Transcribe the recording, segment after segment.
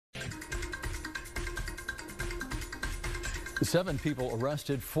7 people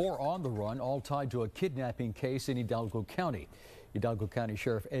arrested, 4 on the run, all tied to a kidnapping case in Hidalgo County. Hidalgo County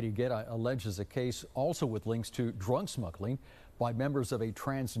Sheriff Eddie Guerra alleges a case also with links to drug smuggling by members of a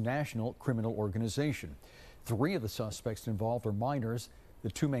transnational criminal organization. 3 of the suspects involved are minors. The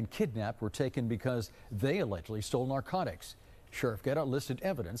 2 men kidnapped were taken because they allegedly stole narcotics. Sheriff Guerra listed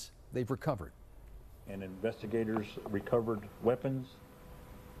evidence they've recovered. And investigators recovered weapons,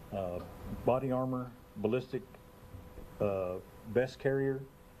 body armor, ballistic vest carrier,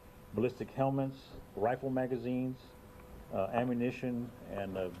 ballistic helmets, rifle magazines, ammunition,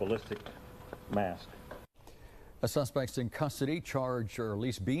 and a ballistic mask. A suspect's in custody, charged or at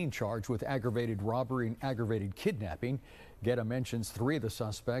least being charged with aggravated robbery and aggravated kidnapping. Guerra mentions 3 of the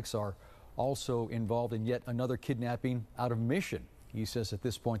suspects are also involved in yet another kidnapping out of Mission. He says at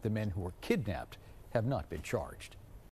this point the men who were kidnapped have not been charged.